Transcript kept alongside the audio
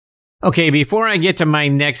Okay, before I get to my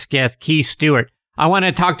next guest, Keith Stewart, I want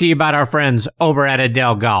to talk to you about our friends over at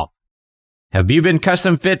Adele Golf. Have you been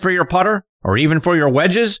custom fit for your putter or even for your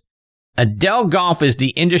wedges? Adele Golf is the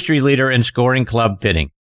industry leader in scoring club fitting.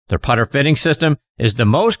 Their putter fitting system is the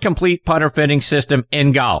most complete putter fitting system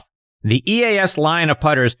in golf. The EAS line of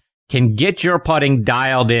putters can get your putting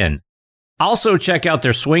dialed in. Also, check out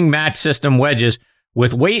their swing match system wedges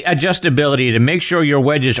with weight adjustability to make sure your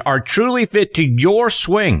wedges are truly fit to your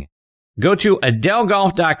swing. Go to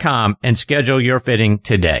adelegolf.com and schedule your fitting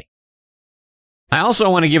today. I also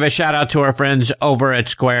want to give a shout out to our friends over at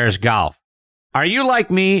Squares Golf. Are you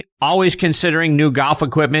like me, always considering new golf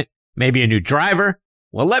equipment, maybe a new driver?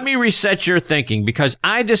 Well, let me reset your thinking because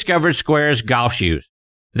I discovered Squares golf shoes.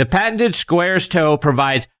 The patented Squares toe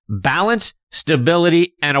provides balance,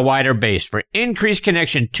 stability, and a wider base for increased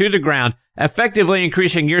connection to the ground, effectively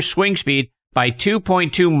increasing your swing speed by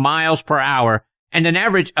 2.2 miles per hour and an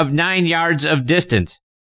average of 9 yards of distance.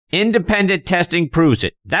 Independent testing proves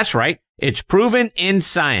it. That's right. It's proven in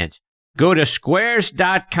science. Go to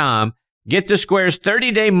squares.com, get the Squares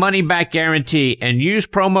 30-day money-back guarantee, and use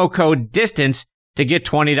promo code DISTANCE to get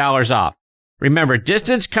 $20 off. Remember,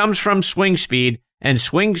 distance comes from swing speed, and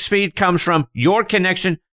swing speed comes from your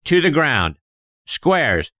connection to the ground.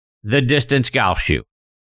 Squares, the distance golf shoe.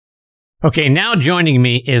 Okay, now joining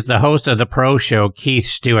me is the host of the Pro Show, Keith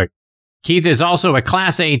Stewart. Keith is also a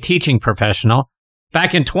Class A teaching professional.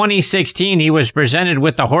 Back in 2016, he was presented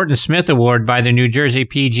with the Horton Smith Award by the New Jersey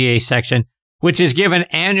PGA section, which is given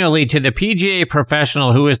annually to the PGA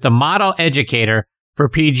professional who is the model educator for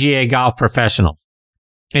PGA golf professionals.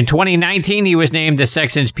 In 2019, he was named the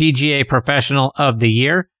section's PGA Professional of the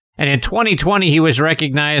Year, and in 2020, he was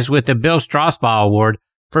recognized with the Bill Strausbaugh Award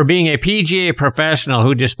for being a PGA professional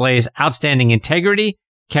who displays outstanding integrity,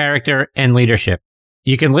 character, and leadership.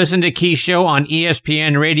 You can listen to Keith's show on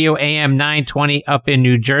ESPN Radio AM 920 up in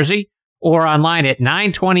New Jersey or online at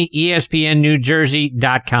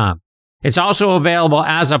 920ESPNNewJersey.com. It's also available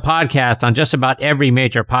as a podcast on just about every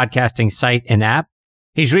major podcasting site and app.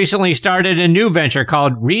 He's recently started a new venture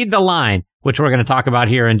called Read the Line, which we're going to talk about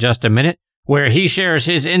here in just a minute, where he shares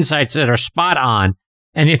his insights that are spot on.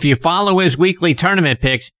 And if you follow his weekly tournament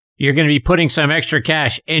picks, you're going to be putting some extra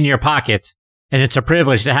cash in your pockets. And it's a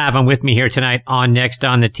privilege to have him with me here tonight on Next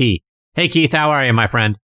on the Tee. Hey, Keith, how are you, my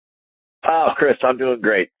friend? Oh, Chris, I'm doing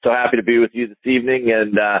great. So happy to be with you this evening.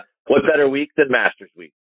 And what better week than Masters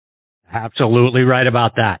Week? Absolutely right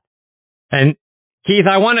about that. And Keith,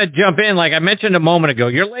 I want to jump in. Like I mentioned a moment ago,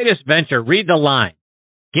 your latest venture, Read the Line.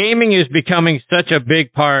 Gaming is becoming such a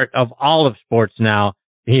big part of all of sports now.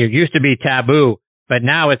 It used to be taboo, but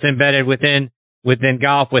now it's embedded within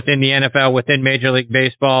golf, within the NFL, within Major League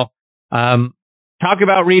Baseball. Talk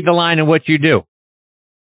about Read the Line and what you do.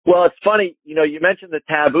 Well, it's funny, you mentioned the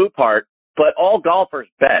taboo part, but all golfers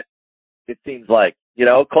bet, it seems like,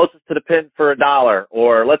 closest to the pin for $1,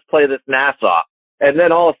 or let's play this Nassau. And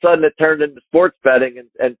then all of a sudden it turned into sports betting,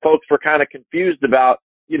 and folks were kind of confused about,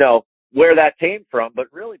 where that came from. But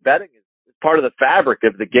really betting is part of the fabric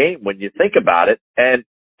of the game when you think about it. And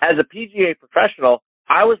as a PGA professional,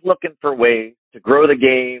 I was looking for ways to grow the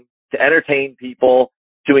game, to entertain people,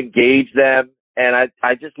 to engage them. And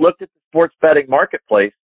I just looked at the sports betting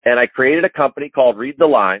marketplace, and I created a company called Read the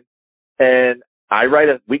Line. And I write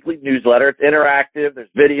a weekly newsletter. It's interactive. There's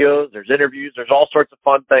videos, there's interviews, there's all sorts of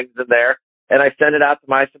fun things in there. And I send it out to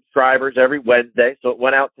my subscribers every Wednesday. So it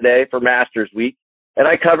went out today for Masters Week. And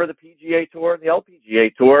I cover the PGA Tour and the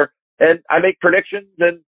LPGA Tour. And I make predictions,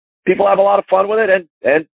 and people have a lot of fun with it.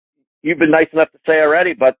 And you've been nice enough to say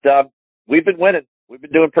already, but we've been winning. We've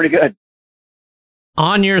been doing pretty good.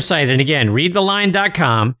 On your site, and again,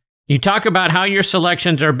 readtheline.com, you talk about how your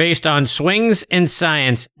selections are based on swings and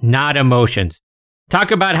science, not emotions.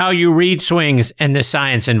 Talk about how you read swings and the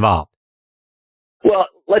science involved. Well,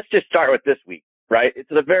 let's just start with this week, right? It's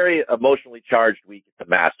a very emotionally charged week at the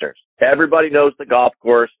Masters. Everybody knows the golf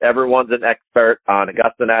course. Everyone's an expert on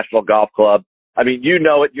Augusta National Golf Club. I mean, you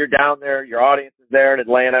know it. You're down there. Your audience is there in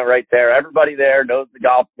Atlanta right there. Everybody there knows the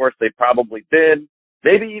golf course. They've probably been,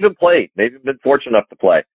 maybe even played, maybe been fortunate enough to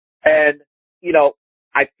play. And,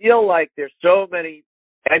 I feel like there's so many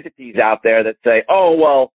entities out there that say, oh,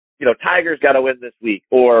 well, Tiger's got to win this week,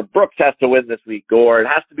 or Brooks has to win this week, or it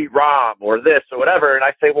has to be Rahm, or this, or whatever. And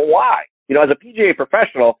I say, well, why? As a PGA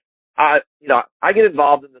professional, I get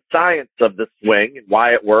involved in the science of the swing and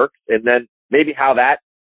why it works, and then maybe how that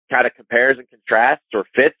kind of compares and contrasts or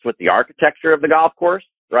fits with the architecture of the golf course,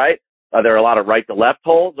 right? Are there a lot of right to left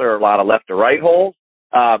holes? Are there a lot of left to right holes?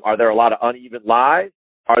 Are there a lot of uneven lies?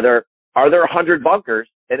 Are there 100 bunkers?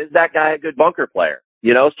 And is that guy a good bunker player?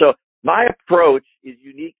 So my approach is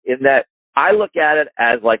unique in that I look at it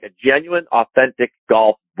as like a genuine, authentic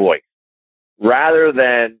golf voice rather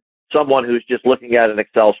than someone who's just looking at an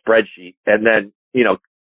Excel spreadsheet and then,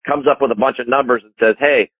 comes up with a bunch of numbers and says,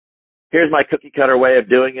 hey, here's my cookie cutter way of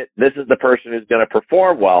doing it. This is the person who's going to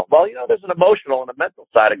perform well. Well, there's an emotional and a mental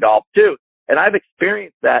side of golf too. And I've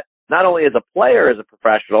experienced that not only as a player, as a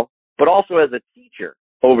professional, but also as a teacher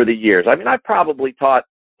over the years. I mean, I've probably taught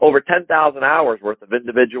over 10,000 hours worth of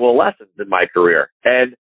individual lessons in my career.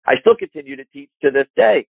 And I still continue to teach to this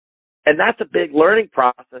day. And that's a big learning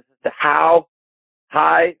process as to how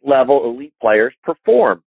high level elite players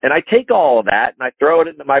perform. And I take all of that and I throw it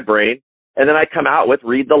into my brain, and then I come out with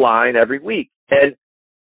Read the Line every week. And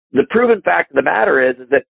the proven fact of the matter is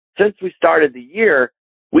that since we started the year,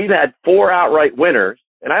 we've had 4 outright winners,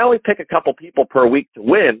 and I only pick a couple people per week to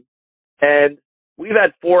win. And we've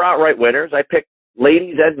had 4 outright winners. I pick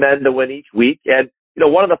ladies and men to win each week. And,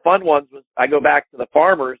 one of the fun ones was I go back to the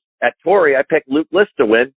Farmers at Torrey. I picked Luke List to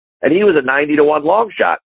win, and he was a 90-1 long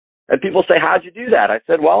shot. And people say, how'd you do that? I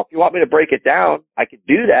said, well, if you want me to break it down, I could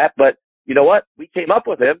do that. But you know what? We came up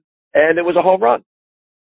with him, and it was a home run.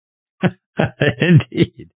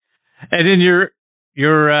 Indeed. And in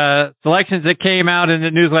your selections that came out in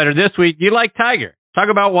the newsletter this week, you like Tiger. Talk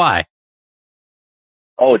about why.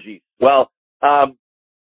 Oh, geez. Well,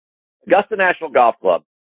 Augusta National Golf Club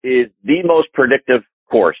is the most predictive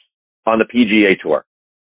course on the PGA Tour.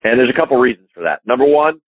 And there's a couple reasons for that. Number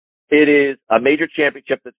one, it is a major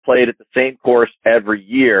championship that's played at the same course every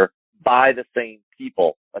year by the same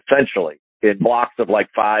people, essentially, in blocks of like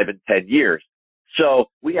 5 and 10 years. So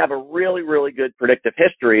we have a really, really good predictive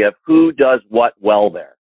history of who does what well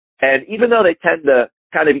there. And even though they tend to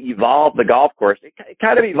kind of evolve the golf course, it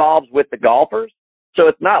kind of evolves with the golfers. So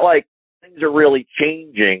it's not like things are really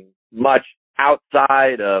changing much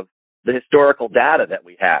outside of the historical data that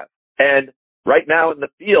we have. And right now in the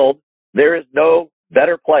field, there is no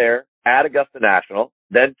better player at Augusta National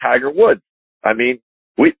than Tiger Woods. I mean,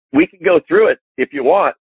 we can go through it if you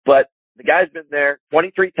want, but the guy's been there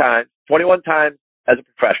 23 times, 21 times as a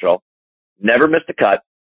professional, never missed a cut,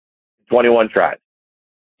 21 tries.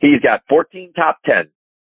 He's got 14 top 10.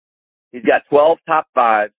 He's got 12 top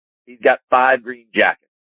 5. He's got 5 green jackets.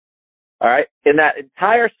 All right. In that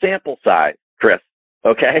entire sample size, Chris,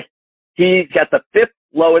 okay, he's got the 5th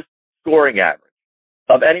lowest scoring average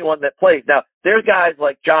of anyone that plays. Now, there's guys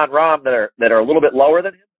like John Rahm that are a little bit lower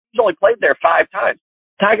than him. He's only played there 5 times.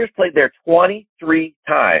 Tiger's played there 23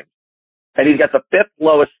 times, and he's got the 5th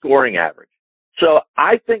lowest scoring average. So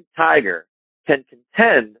I think Tiger can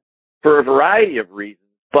contend for a variety of reasons,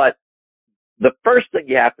 but the first thing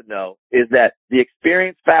you have to know is that the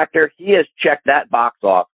experience factor, he has checked that box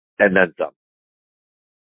off and then some.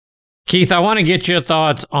 Keith, I want to get your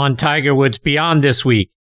thoughts on Tiger Woods beyond this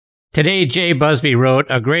week. Today, Jay Busby wrote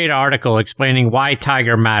a great article explaining why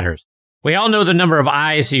Tiger matters. We all know the number of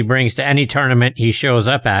eyes he brings to any tournament he shows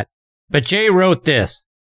up at, but Jay wrote this: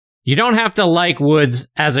 you don't have to like Woods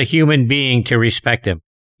as a human being to respect him.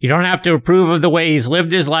 You don't have to approve of the way he's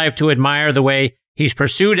lived his life to admire the way he's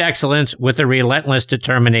pursued excellence with a relentless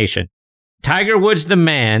determination. Tiger Woods the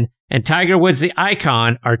man and Tiger Woods the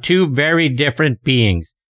icon are 2 very different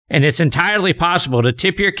beings, and it's entirely possible to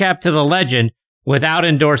tip your cap to the legend without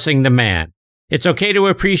endorsing the man. It's okay to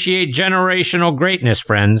appreciate generational greatness,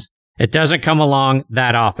 friends. It doesn't come along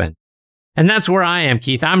that often. And that's where I am,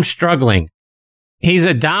 Keith. I'm struggling. He's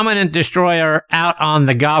a dominant destroyer out on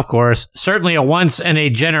the golf course, certainly a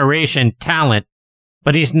once-in-a-generation talent,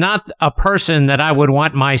 but he's not a person that I would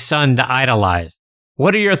want my son to idolize.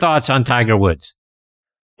 What are your thoughts on Tiger Woods?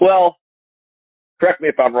 Well, correct me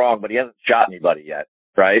if I'm wrong, but he hasn't shot anybody yet,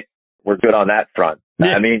 right? We're good on that front.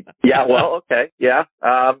 Yeah. I mean, yeah, well, okay, yeah.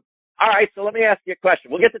 All right, so let me ask you a question.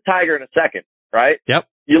 We'll get to Tiger in a second, right? Yep.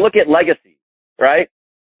 You look at legacy, right?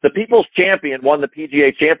 The People's Champion won the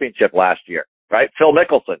PGA Championship last year, right? Phil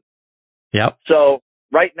Mickelson. Yep. So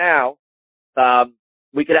right now,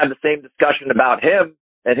 we could have the same discussion about him,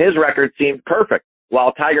 and his record seemed perfect,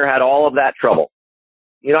 while Tiger had all of that trouble.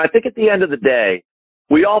 I think at the end of the day,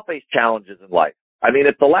 we all face challenges in life. I mean,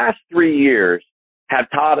 if the last 3 years have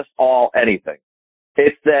taught us all anything,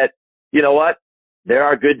 it's that, you know what? There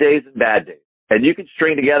are good days and bad days, and you can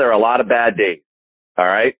string together a lot of bad days. All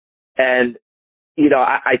right. And,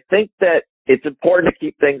 I think that it's important to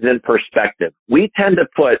keep things in perspective. We tend to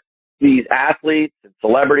put these athletes and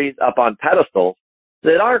celebrities up on pedestals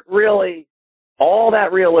that aren't really all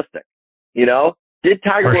that realistic. Did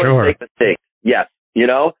Tiger Woods make mistakes? Yes.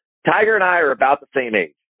 Tiger and I are about the same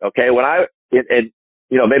age. Okay.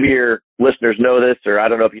 Maybe your listeners know this, or I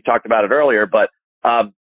don't know if you talked about it earlier, but,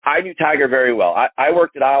 I knew Tiger very well. I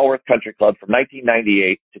worked at Isleworth Country Club from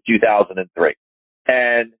 1998 to 2003.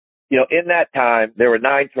 And, in that time, there were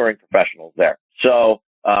 9 touring professionals there. So,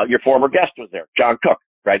 your former guest was there, John Cook,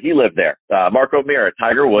 right? He lived there. Mark O'Meara,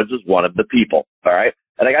 Tiger Woods was one of the people. All right.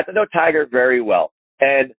 And I got to know Tiger very well.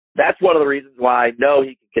 And that's one of the reasons why I know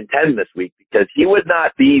he can contend this week, because he would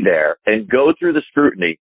not be there and go through the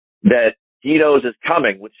scrutiny that he knows is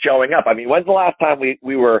coming with showing up. I mean, when's the last time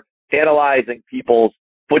we were analyzing people's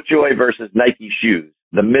FootJoy versus Nike shoes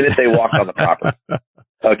the minute they walked on the property?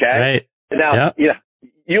 Okay. Right. Now,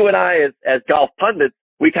 you and I as golf pundits,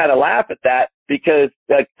 we kind of laugh at that because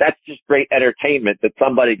that's just great entertainment that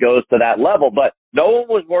somebody goes to that level. But no one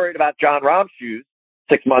was worried about John Rahm's shoes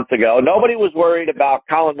 6 months ago. Nobody was worried about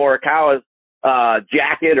Colin Morikawa's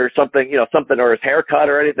jacket or something, or his haircut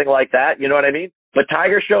or anything like that. You know what I mean? But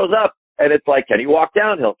Tiger shows up and it's like, can he walk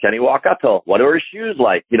downhill? Can he walk uphill? What are his shoes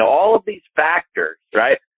like? All of these factors,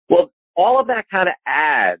 right? Well, all of that kind of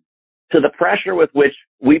adds to the pressure with which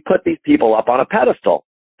we put these people up on a pedestal.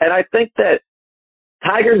 And I think that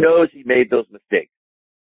Tiger knows he made those mistakes.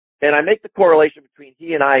 And I make the correlation between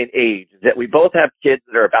he and I in age is that we both have kids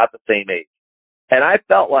that are about the same age. And I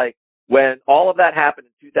felt like when all of that happened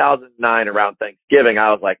in 2009 around Thanksgiving,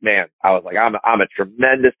 I was like, I'm a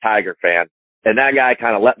tremendous Tiger fan. And that guy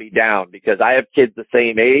kind of let me down because I have kids the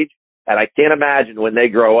same age. And I can't imagine when they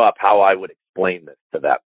grow up how I would explain this to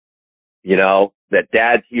them. That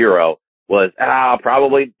dad's hero was,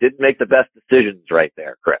 probably didn't make the best decisions right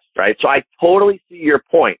there, Chris, right? So I totally see your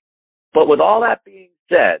point. But with all that being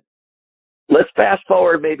said, let's fast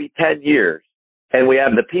forward maybe 10 years and we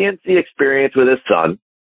have the PNC experience with his son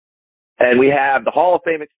and we have the Hall of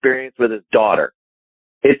Fame experience with his daughter.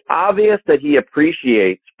 It's obvious that he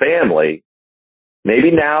appreciates family,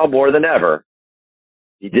 maybe now more than ever.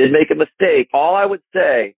 He did make a mistake. All I would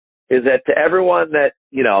say is that to everyone that,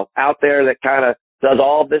 out there that kind of does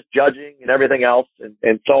all of this judging and everything else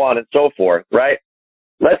and so on and so forth, right?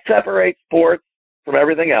 Let's separate sports from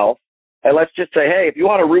everything else. And let's just say, hey, if you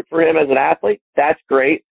want to root for him as an athlete, that's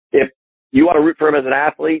great. If you want to root for him as an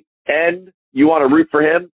athlete and you want to root for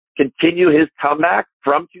him, continue his comeback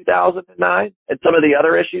from 2009 and some of the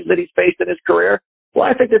other issues that he's faced in his career, well,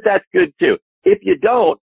 I think that that's good too. If you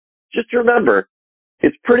don't, just remember,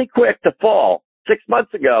 it's pretty quick to fall. 6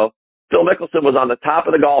 months ago, Phil Mickelson was on the top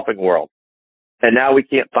of the golfing world, and now we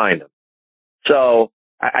can't find him. So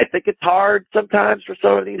I think it's hard sometimes for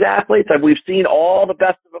some of these athletes. And we've seen all the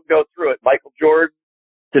best of them go through it. Michael Jordan,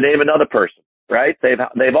 to name another person, right?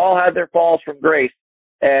 They've all had their falls from grace,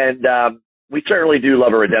 and we certainly do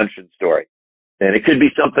love a redemption story. And it could be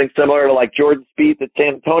something similar to like Jordan Spieth at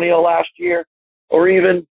San Antonio last year, or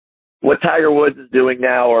even what Tiger Woods is doing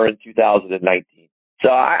now or in 2019. So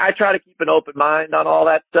I try to keep an open mind on all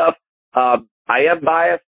that stuff. I am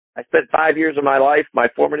biased. I spent 5 years of my life, my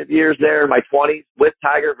formative years there, my 20s, with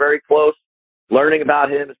Tiger, very close, learning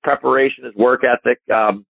about him, his preparation, his work ethic.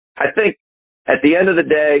 I think at the end of the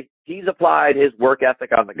day, he's applied his work ethic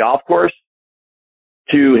on the golf course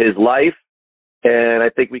to his life, and I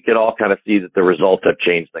think we can all kind of see that the results have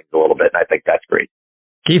changed things a little bit, and I think that's great.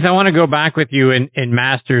 Keith, I want to go back with you in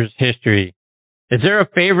Masters history. Is there a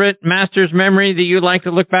favorite Masters memory that you like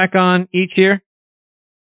to look back on each year?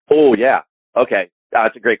 Oh, yeah. Okay.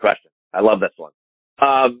 That's a great question. I love this one.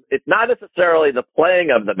 It's not necessarily the playing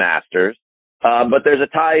of the Masters, but there's a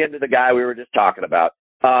tie into the guy we were just talking about.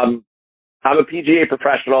 I'm a PGA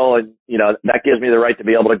professional, and, that gives me the right to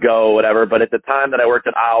be able to go, whatever. But at the time that I worked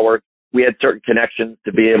at Isleworth, we had certain connections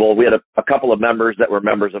to be able, we had a couple of members that were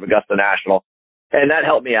members of Augusta National, and that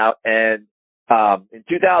helped me out. And in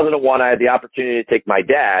 2001, I had the opportunity to take my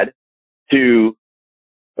dad to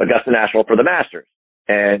Augusta National for the Masters.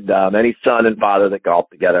 And any son and father that golf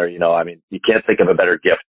together, you can't think of a better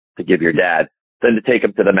gift to give your dad than to take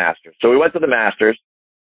him to the Masters. So we went to the Masters,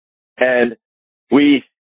 and we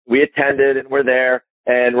attended, and we're there,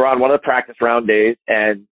 and we're on one of the practice round days,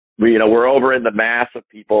 and we're over in the mass of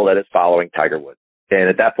people that is following Tiger Woods. And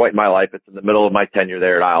at that point in my life, it's in the middle of my tenure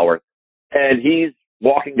there at Isleworth, and he's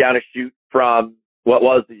walking down a chute from what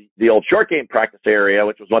was the old short game practice area,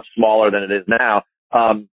 which was much smaller than it is now,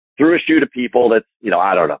 through a chute of people that's,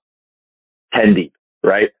 10 deep,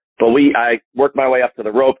 right? But I worked my way up to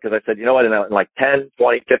the rope because I said, you know what, in like 10,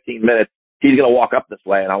 20, 15 minutes, he's going to walk up this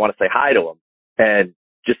way, and I want to say hi to him and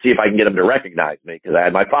just see if I can get him to recognize me, because I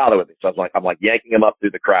had my father with me. So I'm like yanking him up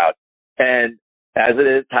through the crowd. And as it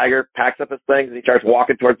is, Tiger packs up his things and he starts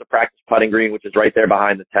walking towards the practice putting green, which is right there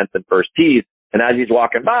behind the 10th and first tees. And as he's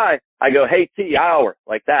walking by, I go, hey, T, Isleworth,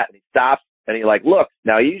 like that. And he stops and he looks.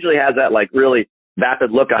 Now he usually has that really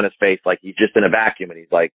vapid look on his face, like he's just in a vacuum, and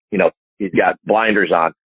he's like, he's got blinders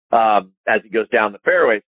on. as he goes down the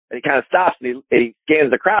fairway. And he kind of stops and he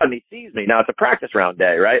scans the crowd and he sees me. Now it's a practice round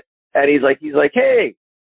day, right? And he's like, hey,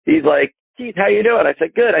 he's like, Keith, how you doing? I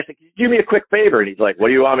said, good. I said, could you do me a quick favor? And he's like, what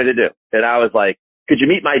do you want me to do? And I was like, could you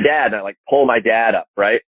meet my dad? And I like pull my dad up,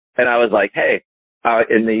 right? And I was like, hey,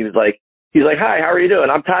 and he's like, hi, how are you doing?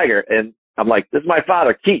 I'm Tiger. And I'm like, this is my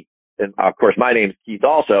father, Keith. And of course, my name's Keith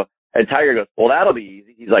also. And Tiger goes, well, that'll be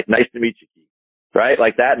easy. He's like, nice to meet you, Keith. Right?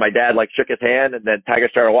 Like that. And my dad like shook his hand, and then Tiger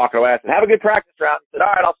started walking away. I said, have a good practice round. He said,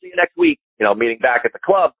 all right, I'll see you next week. Meeting back at the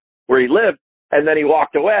club where he lived. And then he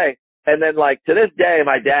walked away. And then like to this day,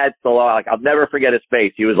 my dad still, like, I'll never forget his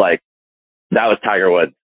face. He was like, that was Tiger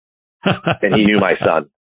Woods. And he knew my son.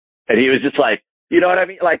 And he was just like, you know what I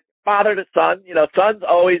mean? Like father to son, sons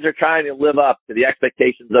always are trying to live up to the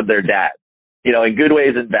expectations of their dad, in good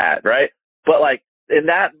ways and bad. Right. But like in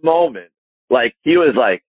that moment, like he was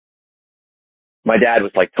like, my dad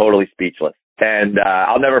was like totally speechless, and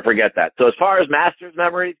I'll never forget that. So as far as Masters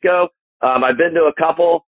memories go, I've been to a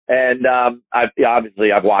couple, and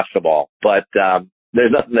I've watched them all, but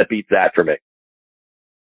there's nothing that beats that for me.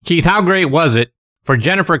 Keith, how great was it for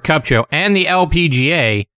Jennifer Kupcho and the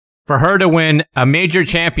LPGA for her to win a major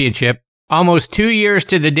championship almost 2 years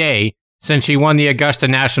to the day since she won the Augusta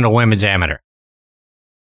National Women's Amateur?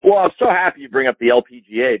 Well, I'm so happy you bring up the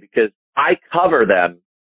LPGA because I cover them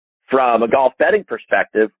from a golf betting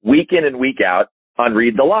perspective week in and week out on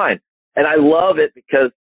Read the Line. And I love it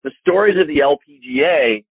because the stories of the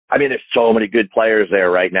LPGA, I mean, there's so many good players there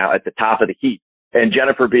right now at the top of the heap. And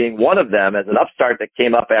Jennifer being one of them as an upstart that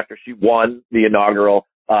came up after she won the inaugural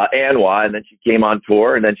ANWA, and then she came on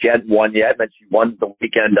tour, and then she hadn't won yet, and then she won the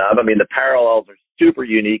weekend of. I mean, the parallels are super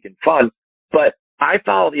unique and fun. But I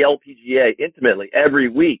follow the LPGA intimately every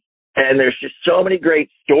week, and there's just so many great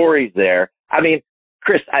stories there. I mean,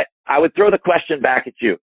 Chris, I would throw the question back at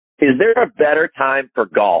you. Is there a better time for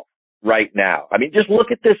golf right now? I mean, just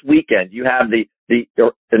look at this weekend. You have the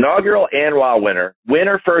inaugural ANWA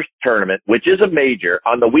winner first tournament, which is a major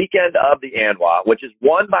on the weekend of the ANWA, which is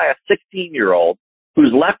won by a 16-year-old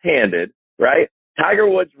who's left-handed, right? Tiger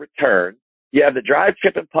Woods return. You have the drive,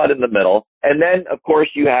 chip, and putt in the middle. And then, of course,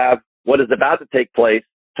 you have what is about to take place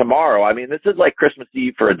tomorrow. I mean, this is like Christmas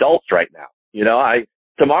Eve for adults right now.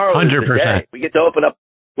 Tomorrow 100%. Is the day. We get to open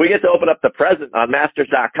up the present on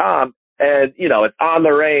Masters.com, and it's on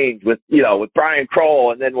the range with Brian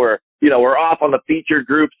Kroll, and then we're off on the featured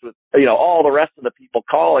groups with all the rest of the people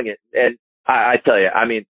calling it. And I tell you, I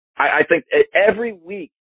mean, I think every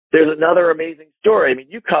week there's another amazing story. I mean,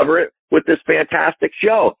 you cover it with this fantastic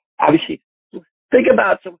show. Obviously, think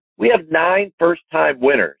about we have 9 first-time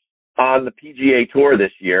winners on the PGA Tour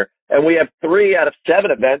this year, and we have 3 out of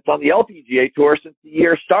 7 events on the LPGA Tour since the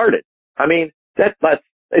year started. I mean,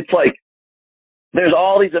 it's like there's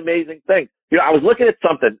all these amazing things. I was looking at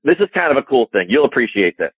something. This is kind of a cool thing. You'll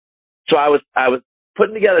appreciate this. So I was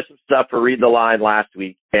putting together some stuff for Read the Line last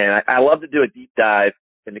week, and I love to do a deep dive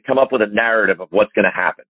and to come up with a narrative of what's going to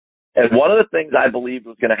happen. And one of the things I believed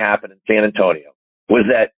was going to happen in San Antonio was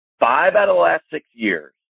that 5 out of the last 6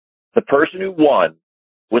 years, the person who won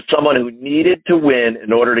was someone who needed to win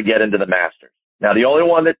in order to get into the Masters. Now, the only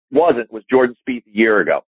one that wasn't was Jordan Spieth a year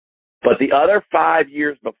ago. But the other 5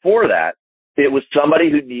 years before that, it was somebody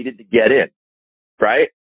who needed to get in, right?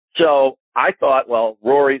 So I thought, well,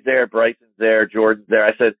 Rory's there, Bryson's there, Jordan's there.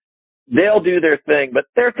 I said, they'll do their thing, but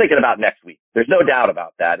they're thinking about next week. There's no doubt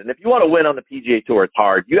about that. And if you want to win on the PGA Tour, it's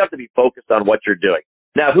hard. You have to be focused on what you're doing.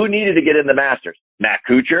 Now, who needed to get in the Masters? Matt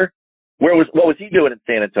Kuchar? What was he doing in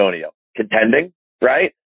San Antonio? Contending,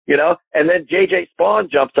 right? And then JJ Spawn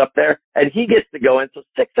jumps up there and he gets to go in. So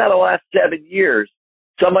 6 out of the last 7 years,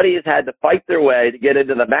 somebody has had to fight their way to get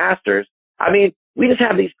into the Masters. I mean, we just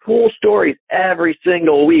have these cool stories every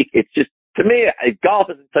single week. It's just, to me, golf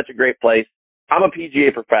is in such a great place. I'm a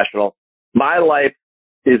PGA professional. My life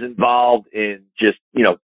is involved in just,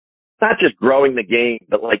 not just growing the game,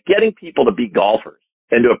 but like getting people to be golfers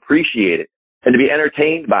and to appreciate it and to be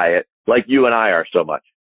entertained by it like you and I are so much.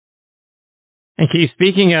 And Keith,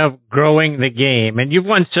 speaking of growing the game, and you've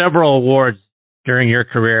won several awards during your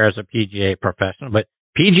career as a PGA professional, but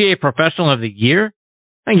PGA Professional of the Year?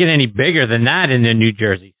 I didn't get any bigger than that in the New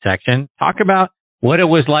Jersey section. Talk about what it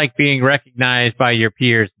was like being recognized by your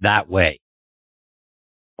peers that way.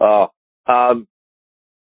 I'm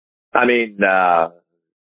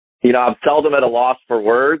seldom at a loss for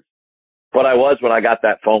words, but I was when I got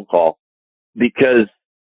that phone call, because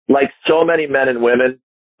like so many men and women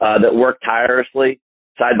that work tirelessly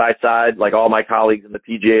side by side, like all my colleagues in the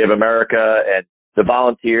PGA of America and the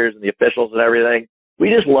volunteers and the officials and everything, we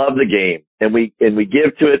just love the game, and we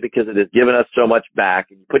give to it because it has given us so much back.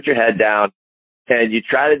 And you put your head down and you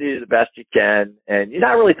try to do the best you can, and you're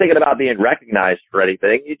not really thinking about being recognized for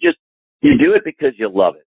anything. You do it because you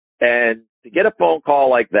love it. And to get a phone call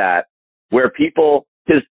like that where people,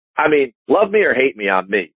 because I mean, love me or hate me, I'm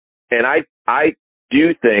me. And I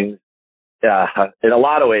do things, in a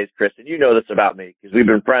lot of ways, Chris, and you know this about me because we've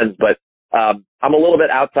been friends, but, I'm a little bit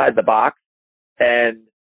outside the box. And,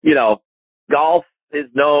 you know, golf is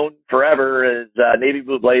known forever as, navy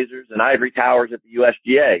blue blazers and ivory towers at the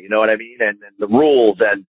USGA. You know what I mean? And the rules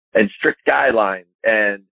and strict guidelines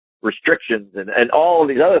and restrictions and all of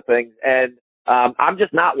these other things. And, I'm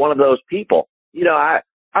just not one of those people. You know, I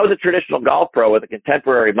was a traditional golf pro with a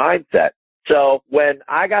contemporary mindset. So when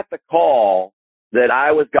I got the call that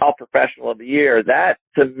I was Golf Professional of the Year, that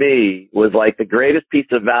to me was like the greatest piece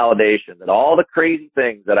of validation that all the crazy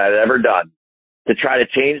things that I'd ever done to try to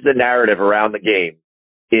change the narrative around the game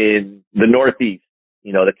in the Northeast,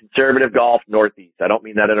 you know, the conservative golf Northeast. I don't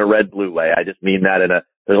mean that in a red-blue way. I just mean that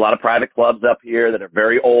there's a lot of private clubs up here that are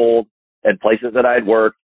very old and places that I'd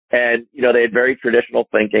worked. And, you know, they had very traditional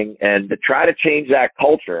thinking, and to try to change that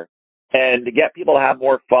culture and to get people to have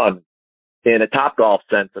more fun in a top golf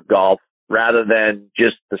sense of golf rather than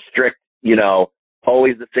just the strict, you know,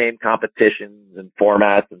 always the same competitions and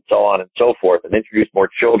formats and so on and so forth, and introduce more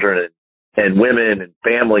children and women and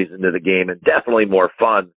families into the game, and definitely more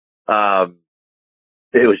fun.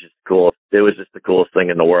 It was just cool. It was just the coolest thing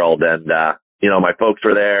in the world. And, you know, my folks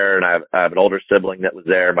were there, and I have an older sibling that was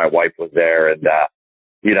there. My wife was there, and,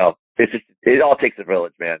 you know, it all takes a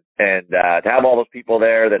village, man. And, to have all those people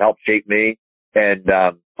there that helped shape me and,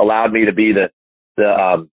 allowed me to be the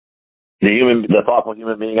thoughtful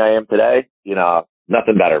human being I am today, you know,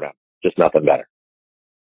 nothing better, man. Just nothing better.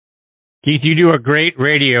 Keith, you do a great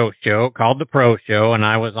radio show called the ProShow, and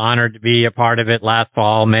I was honored to be a part of it last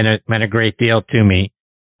fall. Meant a great deal to me.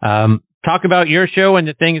 Talk about your show and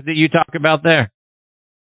the things that you talk about there.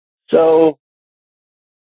 So,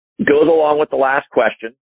 goes along with the last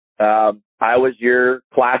question. I was your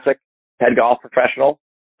classic head golf professional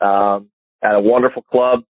at a wonderful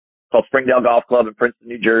club called Springdale Golf Club in Princeton,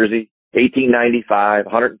 New Jersey, 1895,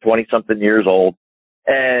 120-something years old.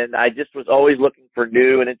 And I just was always looking for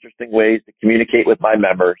new and interesting ways to communicate with my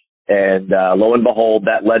members. And lo and behold,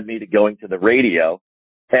 that led me to going to the radio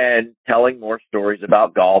and telling more stories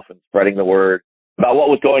about golf and spreading the word about what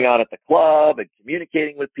was going on at the club and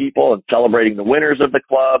communicating with people and celebrating the winners of the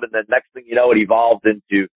club. And then next thing you know, it evolved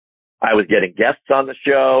into I was getting guests on the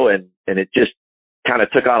show, and it just kind of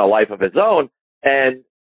took on a life of its own. And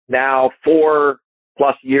now 4+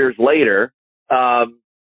 years later,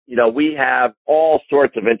 you know, we have all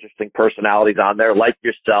sorts of interesting personalities on there, like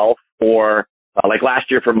yourself, or like last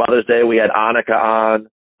year for Mother's Day, we had Annika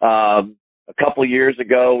on. A couple years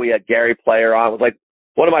ago, we had Gary Player on. It was like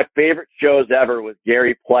one of my favorite shows ever was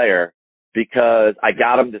Gary Player because I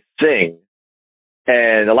got him to sing.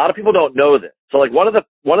 And a lot of people don't know this. So like one of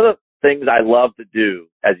the things I love to do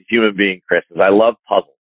as a human being, Chris, is I love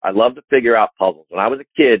puzzles. I love to figure out puzzles. When I was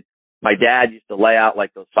a kid, my dad used to lay out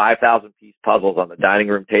like those 5,000 piece puzzles on the dining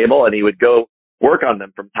room table, and he would go work on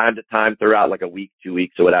them from time to time throughout like a week, 2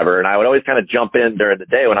 weeks or whatever. And I would always kind of jump in during the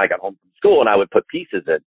day when I got home from school, and I would put pieces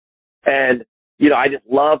in. And, you know, I just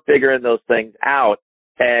love figuring those things out.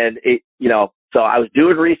 And it, you know, so I was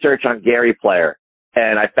doing research on Gary Player,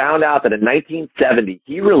 and I found out that in 1970,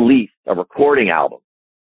 he released a recording album,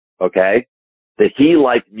 okay, that he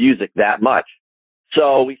liked music that much.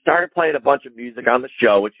 So we started playing a bunch of music on the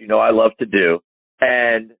show, which, you know, I love to do.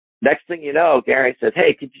 And next thing you know, Gary says,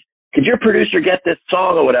 hey, could your producer get this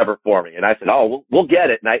song or whatever for me? And I said, oh, we'll get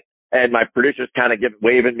it. And my producer's kind of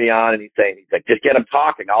waving me on, and he's like, just get him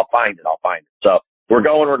talking. I'll find it. So we're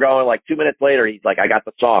going. Like 2 minutes later, he's like, I got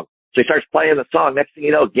the song. So he starts playing the song. Next thing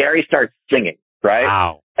you know, Gary starts singing, right?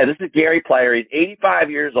 Wow. And this is Gary Player. He's 85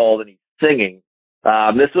 years old, and he's singing.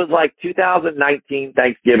 This was like 2019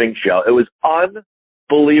 Thanksgiving show. It was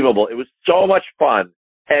unbelievable. It was so much fun.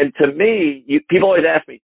 And to me, people always ask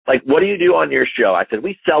me, like, what do you do on your show? I said,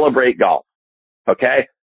 we celebrate golf. Okay.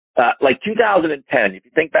 Like 2010, if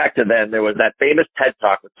you think back to then, there was that famous TED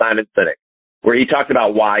Talk with Simon Sinek where he talked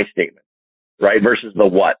about why statements, right, versus the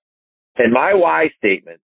what. And my why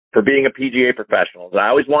statement for being a PGA professional is I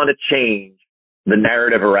always want to change the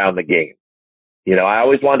narrative around the game. You know, I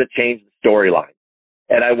always wanted to change the storyline.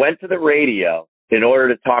 And I went to the radio in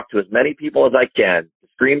order to talk to as many people as I can, to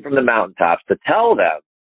scream from the mountaintops, to tell them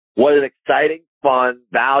what an exciting, fun,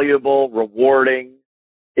 valuable, rewarding,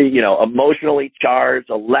 you know, emotionally charged,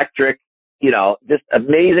 electric, you know, just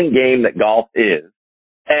amazing game that golf is.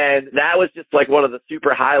 And that was just like one of the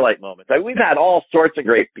super highlight moments. Like, we've had all sorts of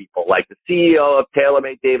great people, like the CEO of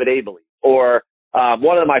TaylorMade, David Abele, or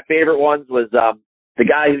One of my favorite ones was the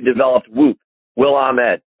guy who developed Whoop, Will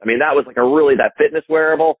Ahmed. I mean, that was like that fitness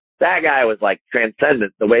wearable. That guy was like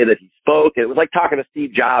transcendent, the way that he spoke. It was like talking to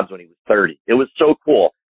Steve Jobs when he was 30. It was so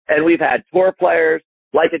cool. And we've had tour players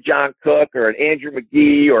like a John Cook or an Andrew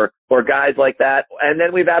McGee or guys like that. And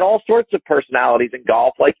then we've had all sorts of personalities in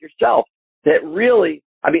golf like yourself that really,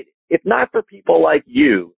 I mean, if not for people like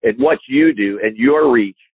you and what you do and your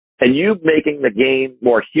reach and you making the game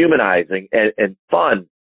more humanizing and fun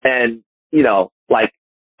and, you know, like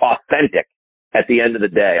authentic at the end of the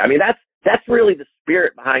day. I mean, that's really the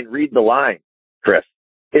spirit behind Read the Line, Chris,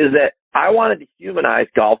 is that I wanted to humanize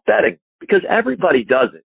golf betting because everybody does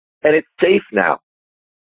it and it's safe now.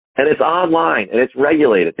 And it's online and it's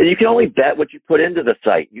regulated. And you can only bet what you put into the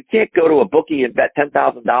site. You can't go to a bookie and bet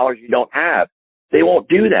 $10,000 you don't have. They won't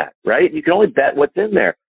do that, right? You can only bet what's in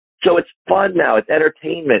there. So it's fun now. It's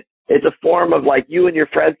entertainment. It's a form of like you and your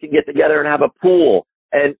friends can get together and have a pool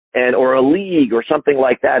and or a league or something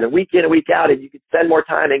like that. And week in and week out, and you can spend more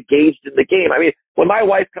time engaged in the game. I mean, when my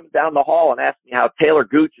wife comes down the hall and asks me how Taylor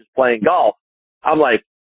Gooch is playing golf, I'm like,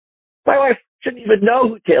 my wife shouldn't even know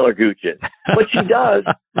who Taylor Gooch is, but she does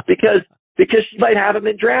because she might have him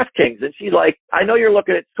in DraftKings, and she's like, I know you're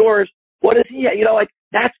looking at scores. What is he? You know, like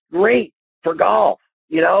that's great for golf,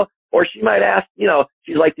 you know. Or she might ask, you know,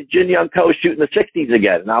 she's like, did Jin Young Ko shoot in the 60s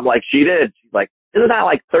again? And I'm like, she did. She's like, isn't that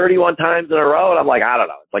like 31 times in a row? And I'm like, I don't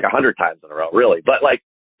know, it's like 100 times in a row, really. But like,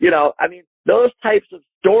 you know, I mean, those types of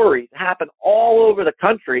stories happen all over the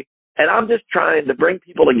country, and I'm just trying to bring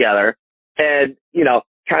people together and, you know,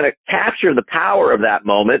 kind of capture the power of that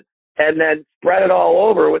moment and then spread it all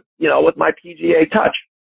over with, you know, with my PGA touch.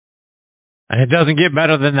 And it doesn't get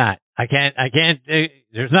better than that. I can't,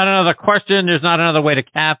 there's not another question. There's not another way to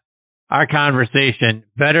cap our conversation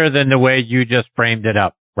better than the way you just framed it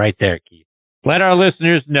up right there, Keith. Let our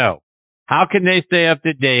listeners know, how can they stay up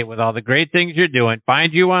to date with all the great things you're doing,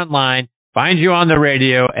 find you online, find you on the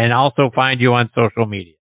radio, and also find you on social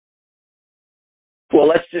media? Well,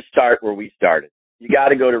 let's just start where we started. You got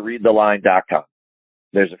to go to readtheline.com.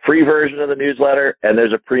 There's a free version of the newsletter and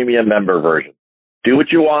there's a premium member version. Do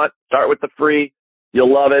what you want. Start with the free.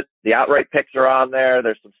 You'll love it. The outright picks are on there.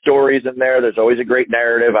 There's some stories in there. There's always a great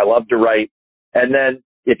narrative. I love to write. And then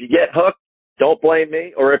if you get hooked, don't blame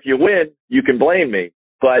me. Or if you win, you can blame me.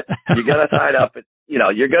 But you're going to sign up. You know,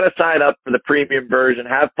 you're going to sign up for the premium version.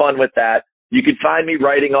 Have fun with that. You can find me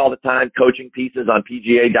writing all the time, coaching pieces on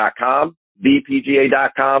PGA.com.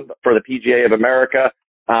 thepga.com for the PGA of America.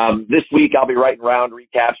 This week I'll be writing round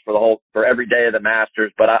recaps for every day of the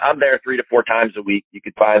Masters, but I'm there 3 to 4 times a week. You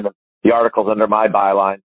can find the articles under my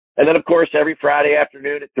byline. And then of course every Friday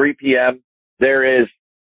afternoon at 3 p.m. there is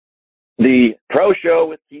the Pro Show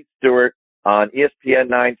with Keith Stewart on ESPN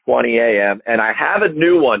 920 AM. And I have a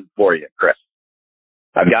new one for you, Chris.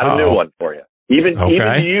 I've got a new one for you. Even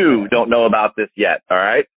you don't know about this yet. All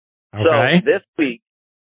right. Okay. So this week,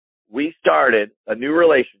 we started a new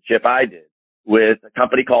relationship I did with a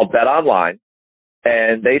company called Bet Online,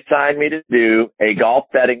 and they signed me to do a golf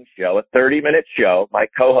betting show, a 30-minute show. My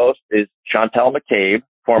co-host is Chantel McCabe,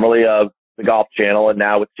 formerly of the Golf Channel and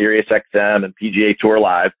now with SiriusXM and PGA Tour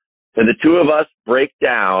Live. And the two of us break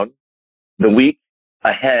down the week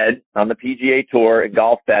ahead on the PGA Tour and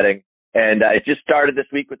golf betting. And it just started this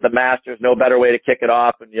week with the Masters. No better way to kick it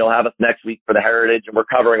off. And you'll have us next week for the Heritage. And we're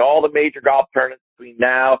covering all the major golf tournaments between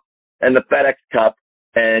now and the FedEx Cup.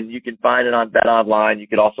 And you can find it on Bet Online. You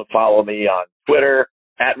can also follow me on Twitter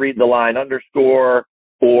at @readtheline_,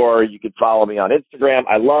 or you can follow me on Instagram.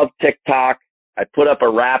 I love TikTok. I put up a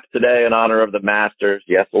rap today in honor of the Masters.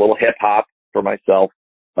 Yes, a little hip hop for myself.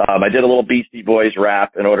 I did a little Beastie Boys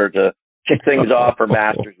rap in order to kick things off for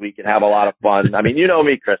Masters Week and have a lot of fun. I mean, you know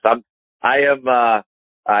me, Chris. I'm a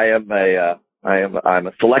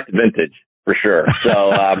select vintage for sure.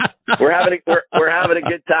 So we're having a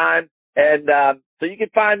good time, and so you can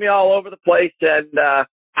find me all over the place. And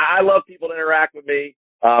I love people to interact with me.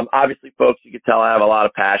 Obviously, folks, you can tell I have a lot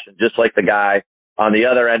of passion, just like the guy on the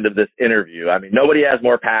other end of this interview. I mean, nobody has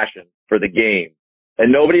more passion for the game,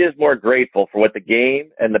 and nobody is more grateful for what the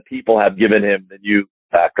game and the people have given him than you,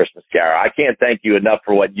 Chris Mascara. I can't thank you enough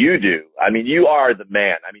for what you do. I mean, you are the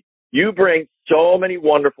man. I mean, you bring so many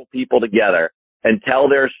wonderful people together and tell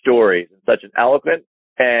their stories in such an eloquent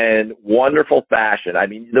and wonderful fashion. I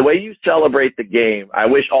mean, the way you celebrate the game, I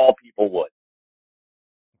wish all people would.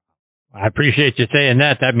 I appreciate you saying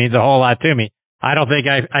that. That means a whole lot to me. I don't think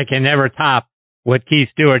I can ever top what Keith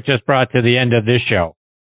Stewart just brought to the end of this show.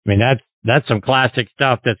 I mean, that's some classic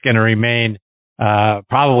stuff that's going to remain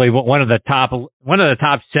probably one of the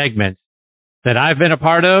top segments that I've been a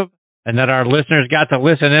part of and that our listeners got to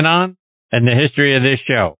listen in on. in the history of this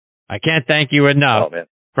show. I can't thank you enough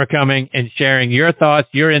for coming and sharing your thoughts,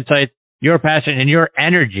 your insights, your passion, and your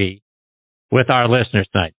energy with our listeners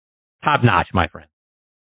tonight. Top notch, my friend.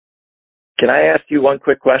 Can I ask you one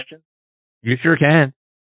quick question? You sure can.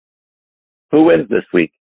 Who wins this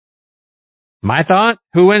week? My thought?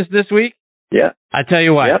 Who wins this week? Yeah. I tell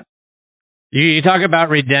you what. Yep. You talk about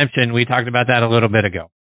redemption. We talked about that a little bit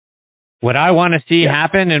ago. What I want to see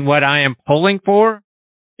happen and what I am pulling for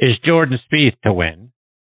is Jordan Spieth to win.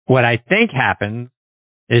 What I think happens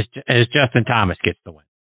is Justin Thomas gets the win.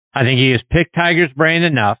 I think he has picked Tiger's brain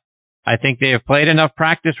enough. I think they have played enough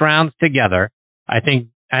practice rounds together. I think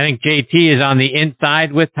JT is on the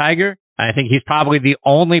inside with Tiger. I think he's probably the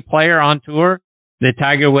only player on tour that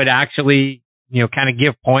Tiger would actually, kind of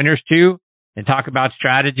give pointers to and talk about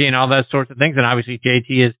strategy and all those sorts of things. And obviously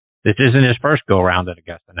JT this isn't his first go around at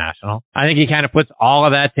Augusta National. I think he kind of puts all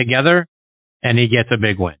of that together and he gets a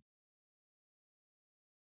big win.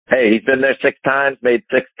 Hey, he's been there 6 times, made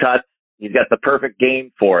 6 cuts. He's got the perfect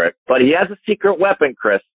game for it, but he has a secret weapon,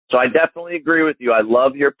 Chris. So I definitely agree with you. I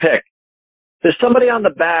love your pick. There's somebody on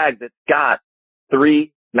the bag that's got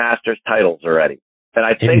 3 Masters titles already. And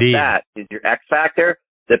I think that is your X factor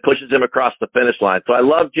that pushes him across the finish line. So I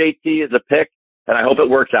love JT as a pick, and I hope it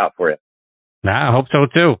works out for you. I hope so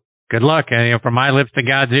too. Good luck. And from my lips to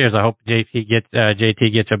God's ears, I hope JT gets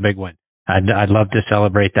a big win. I'd love to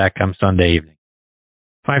celebrate that come Sunday evening.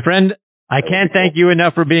 My friend, I can't thank you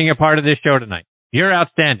enough for being a part of this show tonight. You're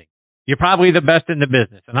outstanding. You're probably the best in the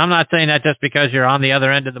business. And I'm not saying that just because you're on the other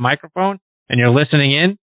end of the microphone and you're listening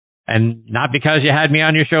in, and not because you had me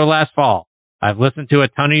on your show last fall. I've listened to a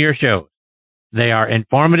ton of your shows. They are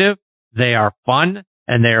informative, they are fun,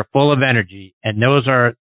 and they are full of energy. And those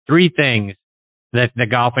are 3 things that the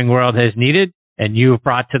golfing world has needed, and you've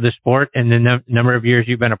brought to the sport in the number of years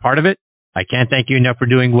you've been a part of it. I can't thank you enough for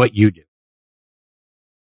doing what you do.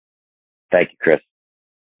 Thank you, Chris.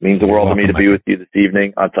 It means the world to me to be with you this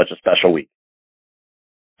evening on such a special week.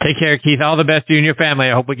 Take care, Keith. All the best to you and your family.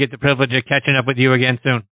 I hope we get the privilege of catching up with you again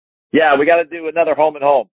soon. Yeah, we got to do another home and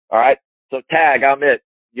home. All right. So tag, I'm it.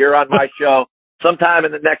 You're on my show sometime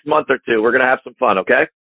in the next month or 2. We're going to have some fun. Okay.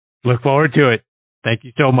 Look forward to it. Thank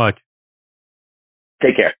you so much.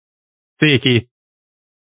 Take care. See you, Keith.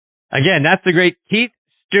 Again, that's the great Keith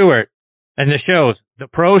Stewart and the shows, the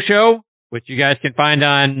Pro Show, which you guys can find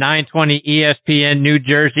on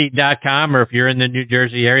 920ESPNNewJersey.com, or if you're in the New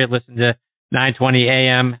Jersey area, listen to 920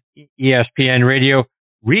 AM ESPN Radio.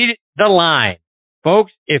 Read the line.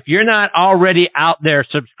 Folks, if you're not already out there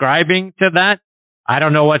subscribing to that, I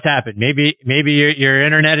don't know what's happened. Maybe your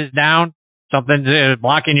internet is down, something's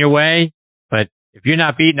blocking your way, but if you're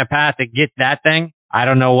not beating a path to get that thing, I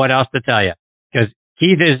don't know what else to tell you, because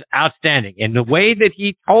Keith is outstanding. And the way that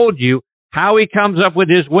he told you how he comes up with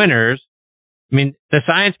his winners, I mean, the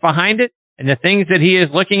science behind it and the things that he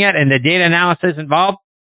is looking at and the data analysis involved,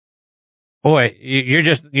 boy, you're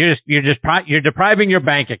depriving your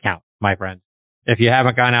bank account, my friends, if you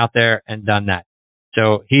haven't gone out there and done that.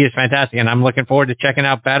 So he is fantastic, and I'm looking forward to checking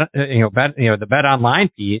out the Bet Online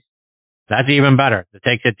piece. That's even better. That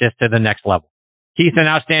takes it just to the next level. Keith's an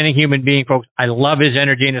outstanding human being, folks. I love his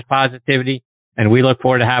energy and his positivity, and we look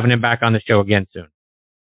forward to having him back on the show again soon.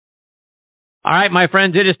 All right, my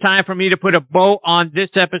friends, it is time for me to put a bow on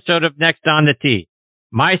this episode of Next on the Tee.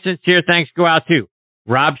 My sincere thanks go out to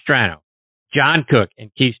Rob Strano, John Cook,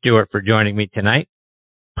 and Keith Stewart for joining me tonight.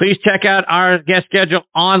 Please check out our guest schedule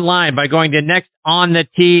online by going to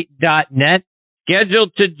nextonthetee.net.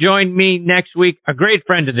 Scheduled to join me next week, a great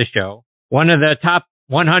friend of the show, one of the top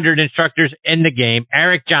 100 instructors in the game,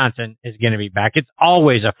 Eric Johnson, is going to be back. It's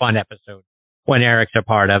always a fun episode when Eric's a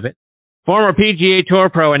part of it. Former PGA Tour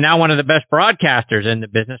pro and now one of the best broadcasters in the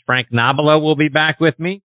business, Frank Nobilo, will be back with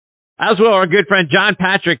me, as well our good friend John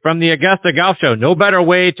Patrick from the Augusta Golf Show. No better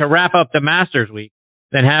way to wrap up the Masters week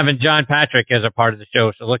than having John Patrick as a part of the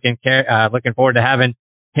show. So looking forward to having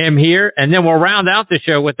him here. And then we'll round out the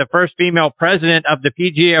show with the first female president of the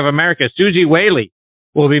PGA of America, Susie Whaley,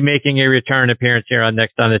 will be making a return appearance here on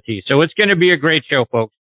Next on the Tee. So it's going to be a great show,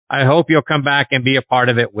 folks. I hope you'll come back and be a part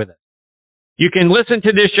of it with us. You can listen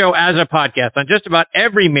to this show as a podcast on just about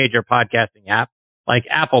every major podcasting app, like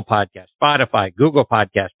Apple Podcasts, Spotify, Google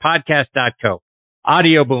Podcasts, Podcast.co,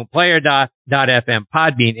 Audio Boom, Player.fm,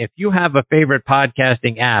 Podbean. If you have a favorite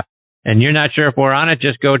podcasting app and you're not sure if we're on it,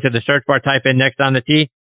 just go to the search bar, type in Next on the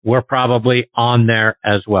Tee. We're probably on there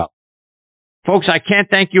as well. Folks, I can't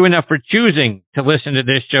thank you enough for choosing to listen to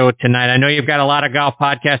this show tonight. I know you've got a lot of golf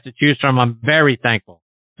podcasts to choose from. I'm very thankful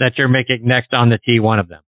that you're making Next on the Tee one of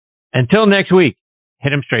them. Until next week,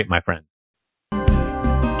 hit 'em straight, my friends.